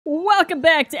Welcome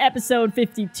back to episode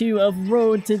 52 of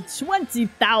Road to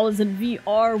 20,000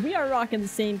 VR. We are rocking the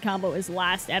same combo as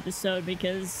last episode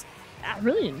because I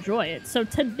really enjoy it. So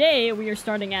today we are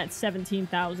starting at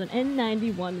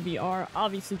 17,091 VR,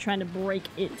 obviously trying to break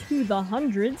it to the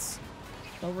hundreds.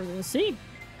 So we're gonna see.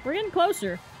 We're getting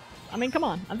closer. I mean, come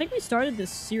on. I think we started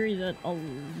this series at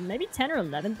maybe 10 or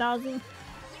 11,000.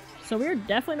 So we're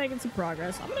definitely making some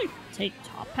progress. I'm gonna take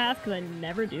top path because I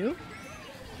never do.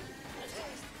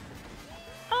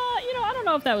 You know, I don't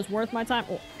know if that was worth my time.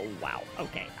 Oh wow.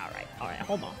 Okay, alright,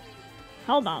 hold on.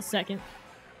 Hold on a second.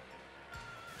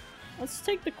 Let's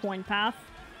take the coin path.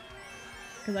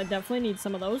 Because I definitely need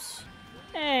some of those.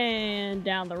 And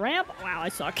down the ramp. Wow, I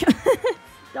suck.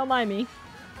 Don't mind me.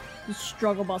 Just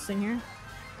struggle busing here.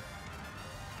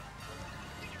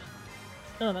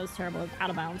 Oh, that was terrible. It's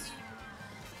out of bounds.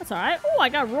 That's alright. Oh, I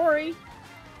got Rory.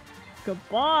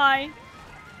 Goodbye.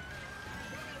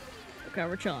 Okay,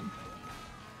 we're chilling.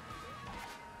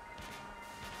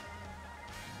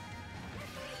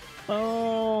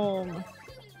 Boom.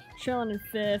 Chilling in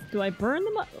fifth. Do I burn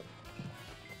them up?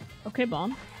 Okay,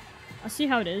 bomb. I'll see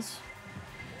how it is.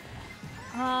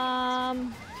 I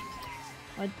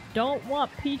don't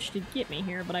want Peach to get me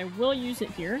here, but I will use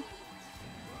it here.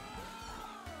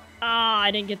 Ah,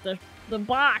 I didn't get the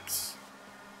box.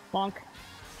 Bonk.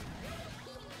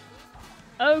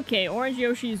 Okay, Orange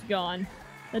Yoshi's gone.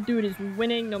 That dude is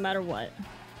winning no matter what.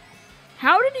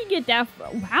 How did he get that?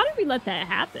 How did we let that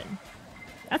happen?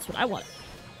 That's what I want.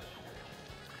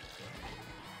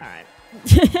 Alright.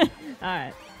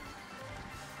 Alright.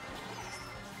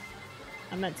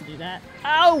 I meant to do that.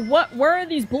 Oh, what? Where are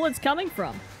these bullets coming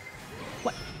from?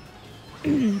 What?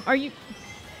 Are you...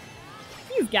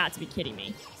 You've got to be kidding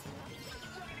me.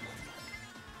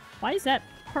 Why does that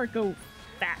part go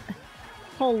fat?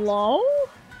 Hello?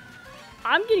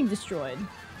 I'm getting destroyed.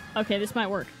 Okay, this might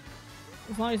work.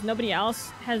 As long as nobody else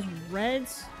has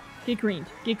reds. Get greened.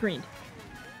 Get greened.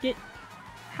 Get...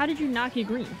 How did you not get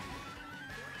green?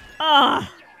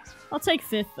 Ah! I'll take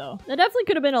fifth, though. That definitely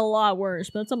could have been a lot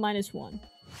worse, but it's a -1.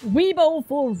 Weebo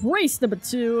for race number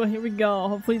 2. Here we go.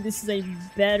 Hopefully this is a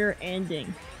better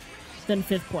ending than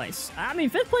 5th place. I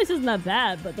mean, 5th place isn't that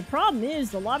bad, but the problem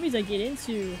is the lobbies I get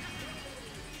into,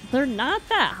 they're not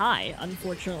that high,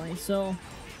 unfortunately. So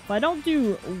if I don't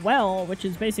do well, which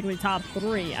is basically top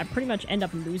 3, I pretty much end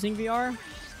up losing VR,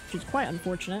 which is quite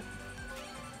unfortunate.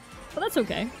 But that's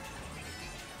okay.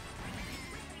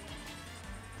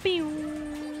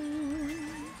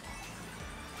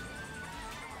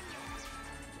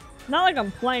 Not like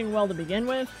I'm playing well to begin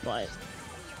with, but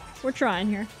we're trying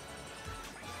here.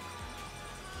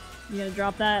 You gonna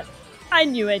drop that? I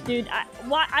knew it, dude.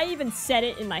 I even said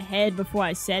it in my head before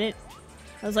I said it.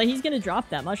 I was like, he's gonna drop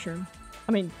that mushroom.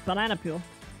 I mean, banana peel.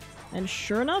 And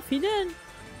sure enough, he did.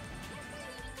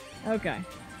 Okay.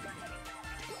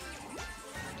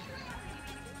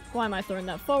 Why am I throwing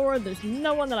that forward? There's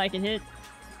no one that I can hit.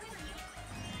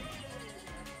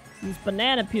 These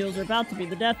banana peels are about to be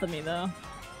the death of me, though.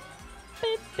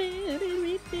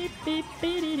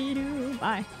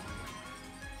 Bye.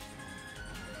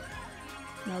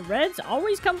 Now, reds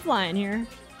always come flying here.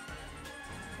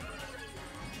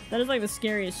 That is like the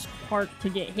scariest part to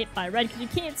get hit by red, because you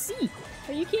can't see.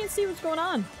 You can't see what's going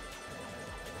on.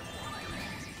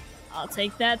 I'll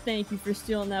take that. Thank you for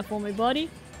stealing that for me, buddy.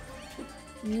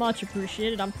 Much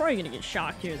appreciated. I'm probably gonna get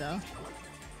shocked here, though.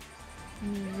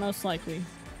 Most likely.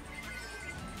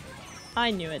 I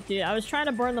knew it, dude. I was trying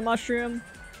to burn the mushroom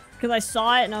because I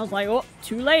saw it and I was like, oh,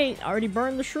 too late. I already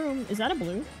burned the shroom. Is that a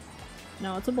blue?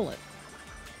 No, it's a bullet.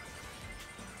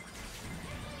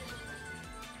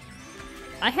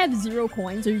 I have 0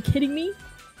 coins. Are you kidding me?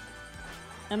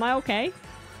 Am I okay?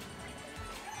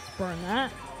 Let's burn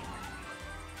that.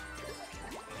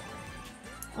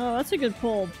 Oh, that's a good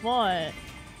pull, but...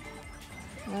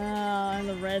 and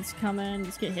the red's coming.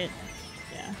 Just get hit.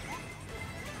 Yeah.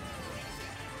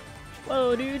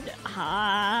 Whoa, dude.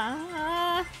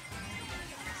 I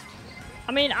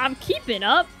mean, I'm keeping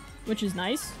up, which is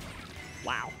nice.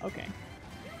 Wow, okay.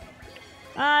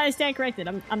 I stand corrected.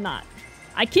 I'm not.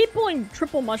 I keep pulling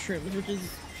triple mushrooms, which is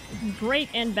great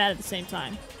and bad at the same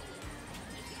time.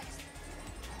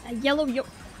 A yellow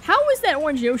How is that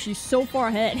orange Yoshi so far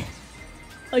ahead?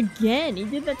 Again, he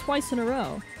did that twice in a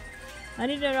row. I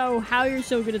need to know how you're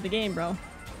so good at the game, bro.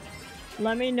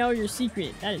 Let me know your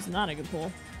secret. That is not a good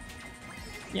pull.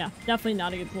 Yeah, definitely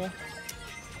not a good pull.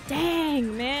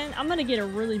 Dang, man. I'm gonna get a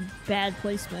really bad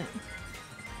placement.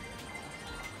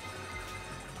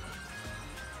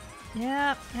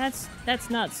 Yeah, that's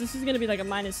nuts. This is gonna be like a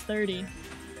 -30.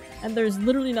 And there's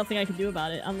literally nothing I can do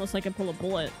about it unless I can pull a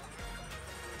bullet.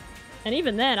 And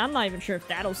even then, I'm not even sure if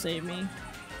that'll save me.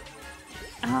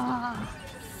 Ah.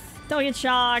 Don't get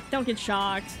shocked. Don't get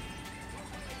shocked.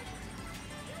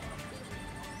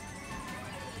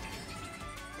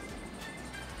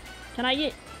 Can I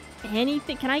get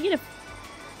anything? Can I get a...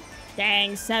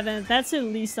 Dang, 7th. That's at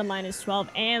least a -12,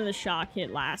 and the shock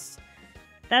hit last.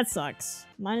 That sucks.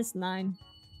 -9.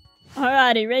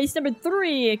 Alrighty, race number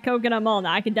 3 at Coconut Mall.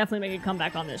 Now, I can definitely make a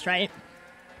comeback on this, right?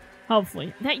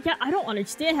 Hopefully. Yeah, I don't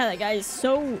understand how that guy is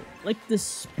so... Like, the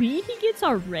speed he gets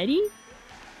already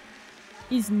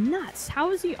is nuts.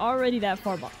 How is he already that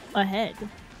far ahead?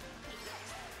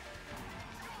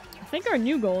 I think our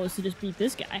new goal is to just beat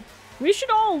this guy. We should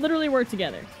all literally work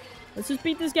together. Let's just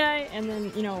beat this guy, and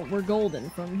then, you know, we're golden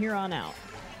from here on out.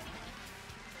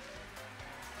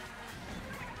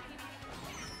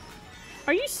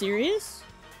 Are you serious?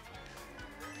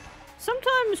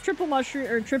 Sometimes triple mushroom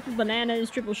or triple bananas,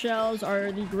 triple shells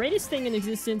are the greatest thing in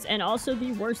existence and also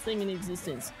the worst thing in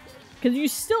existence. Because you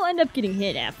still end up getting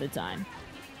hit half the time.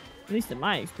 At least in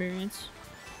my experience.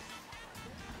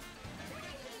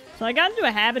 So I got into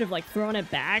a habit of like throwing it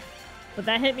back, but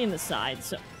that hit me in the side,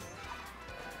 so...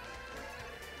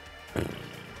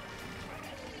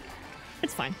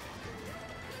 It's fine.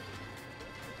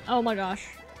 Oh my gosh.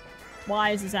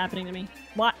 Why is this happening to me?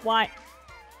 Why?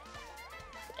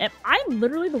 I'm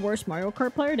literally the worst Mario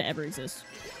Kart player to ever exist.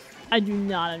 I do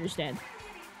not understand.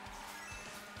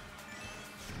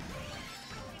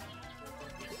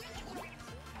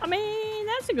 I mean,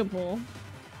 that's a good pull.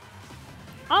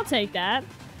 I'll take that.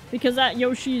 Because that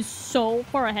Yoshi is so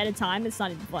far ahead of time, it's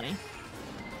not even funny.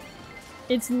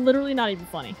 It's literally not even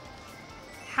funny.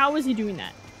 How is he doing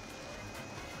that?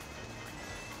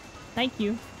 Thank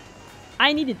you.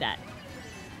 I needed that.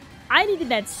 I needed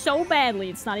that so badly,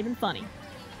 it's not even funny.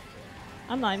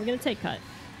 I'm not even gonna take cut.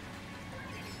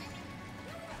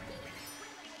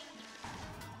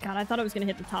 God, I thought I was gonna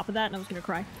hit the top of that and I was gonna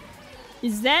cry.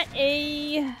 Is that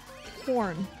a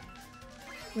horn?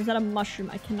 Or is that a mushroom?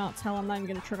 I cannot tell. I'm not even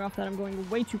gonna trigger off that. I'm going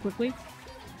way too quickly.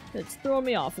 It's throwing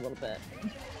me off a little bit.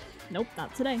 Nope,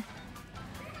 not today.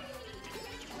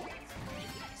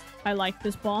 I like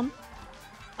this bomb.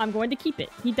 I'm going to keep it.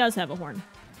 He does have a horn.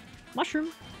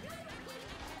 Mushroom.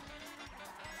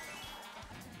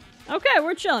 Okay,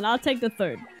 we're chilling. I'll take the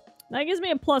 3rd. That gives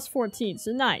me a +14,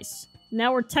 so nice.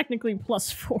 Now we're technically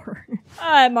 +4.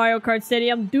 Alright, Mario Kart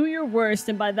Stadium, do your worst,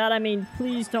 and by that I mean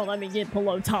please don't let me get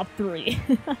below top 3.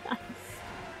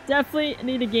 Definitely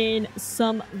need to gain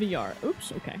some VR.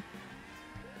 Oops, okay.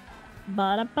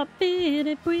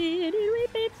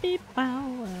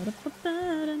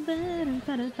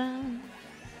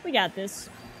 We got this.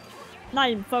 Not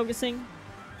even focusing.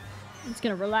 I'm just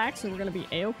gonna relax and we're gonna be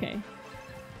a-okay.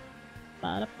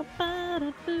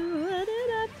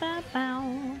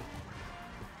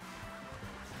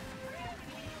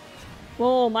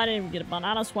 Whoa, might didn't even get a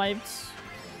banana swiped.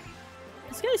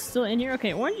 This guy's still in here?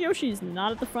 Okay, Orange Yoshi's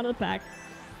not at the front of the pack.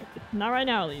 Not right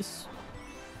now, at least.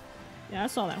 Yeah, I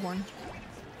saw that horn.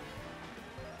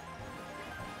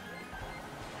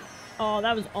 Oh,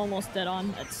 that was almost dead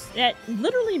on. That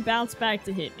literally bounced back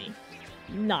to hit me.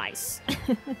 Nice.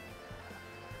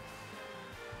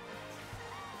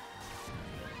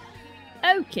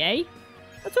 Okay.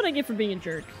 That's what I get for being a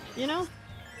jerk, you know?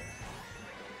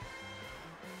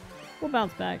 We'll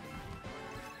bounce back.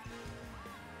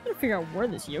 I'm gonna figure out where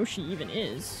this Yoshi even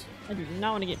is. I do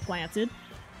not want to get planted.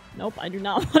 Nope, I do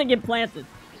not want to get planted.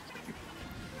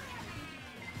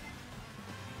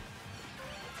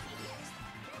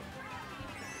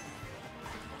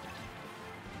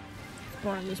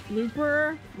 Exploring this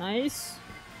blooper. Nice.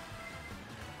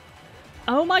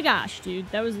 Oh my gosh, dude.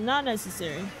 That was not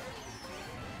necessary.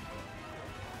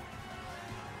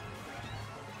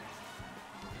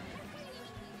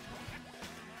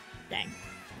 Dang.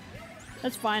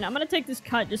 That's fine. I'm gonna take this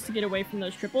cut just to get away from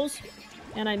those triples.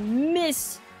 And I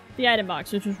miss the item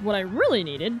box, which is what I really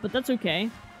needed, but that's okay.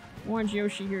 Orange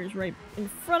Yoshi here is right in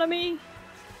front of me.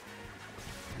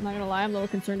 I'm not gonna lie, I'm a little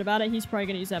concerned about it. He's probably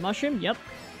gonna use that mushroom. Yep.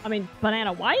 I mean,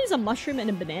 banana. Why is a mushroom and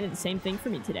a banana the same thing for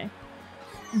me today?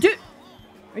 Dude!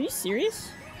 Are you serious?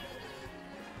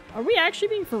 Are we actually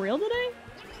being for real today?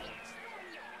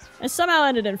 I somehow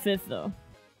ended in 5th, though.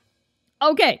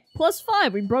 Okay,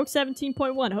 +5. We broke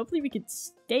 17.1. Hopefully we could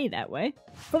stay that way.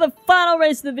 For the final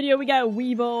race of the video, we got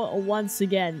Weebo once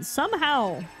again.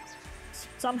 Somehow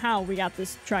we got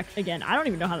this track again. I don't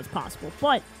even know how that's possible,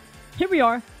 but here we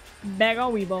are, back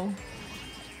on Weebo.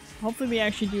 Hopefully we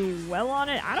actually do well on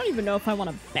it. I don't even know if I want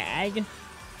to bag.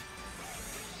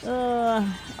 Oh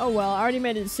well, I already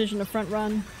made a decision to front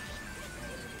run.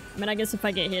 I mean, I guess if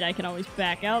I get hit, I can always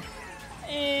back up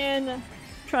and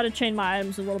try to chain my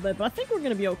items a little bit, but I think we're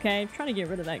gonna be okay. I'm trying to get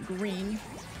rid of that green.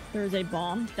 There is a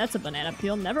bomb. That's a banana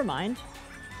peel. Never mind.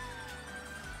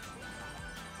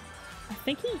 I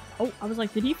think he... Oh, I was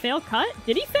like, did he fail cut?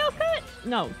 Did he fail cut?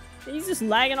 No. He's just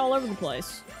lagging all over the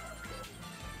place.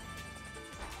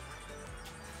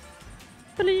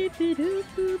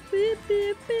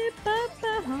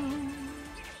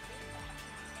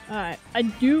 Alright. I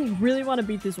do really want to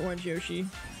beat this orange Yoshi.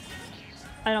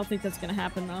 I don't think that's gonna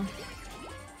happen, though.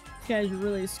 This guy's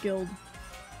really skilled.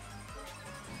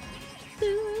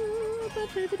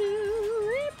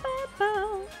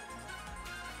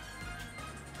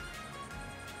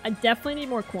 I definitely need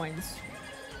more coins.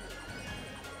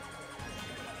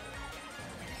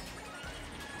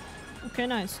 Okay,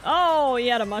 nice. Oh, he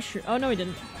had a mushroom. Oh, no, he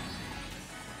didn't.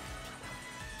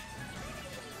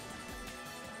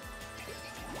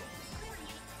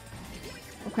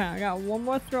 Okay, I got one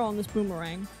more throw on this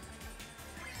boomerang.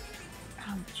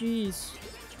 Oh, jeez.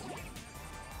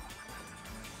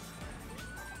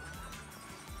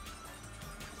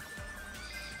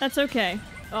 That's okay.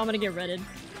 Oh, I'm gonna get redded.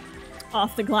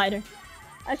 Off the glider.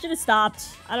 I should have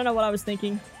stopped. I don't know what I was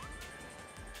thinking.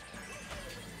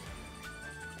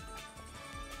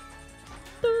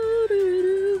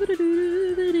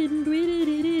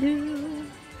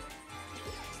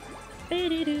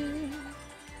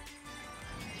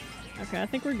 Okay, I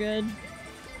think we're good.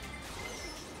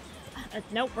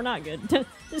 Nope, we're not good.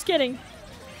 Just kidding.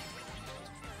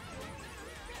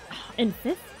 In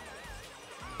 5th?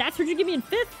 That's what you give me in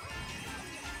 5th?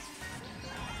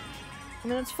 I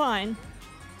mean, that's fine.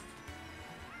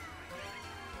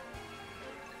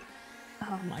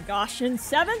 Oh my gosh, in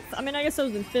 7th? I mean, I guess I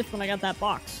was in 5th when I got that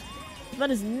box.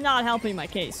 That is not helping my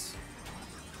case.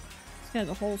 This guy has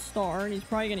a whole star, and he's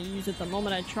probably gonna use it the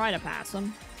moment I try to pass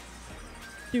him.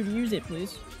 Dude, use it,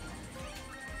 please.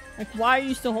 Like, why are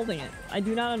you still holding it? I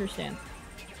do not understand.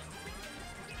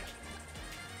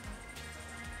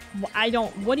 I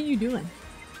don't... What are you doing?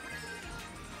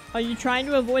 Are you trying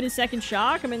to avoid a second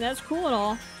shock? I mean, that's cool and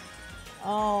all.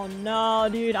 Oh, no,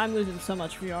 dude. I'm losing so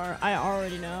much VR. I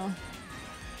already know.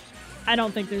 I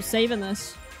don't think they're saving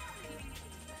this.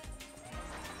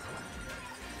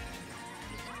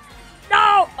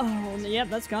 No! Oh, yep,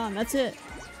 that's gone. That's it.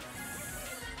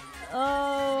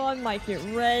 Oh, I might get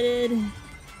redded.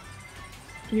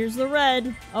 Here's the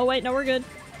red. Oh, wait, no, we're good.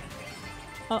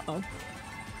 Uh-oh.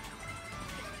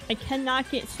 I cannot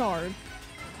get starred.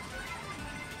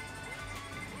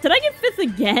 Did I get 5th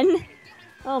again?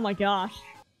 Oh my gosh.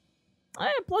 I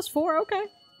had +4, okay.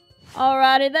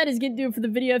 Alrighty, that is gonna do it for the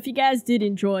video. If you guys did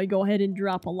enjoy, go ahead and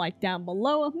drop a like down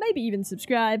below. Maybe even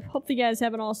subscribe. Hope you guys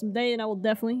have an awesome day, and I will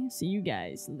definitely see you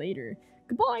guys later.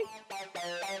 Goodbye!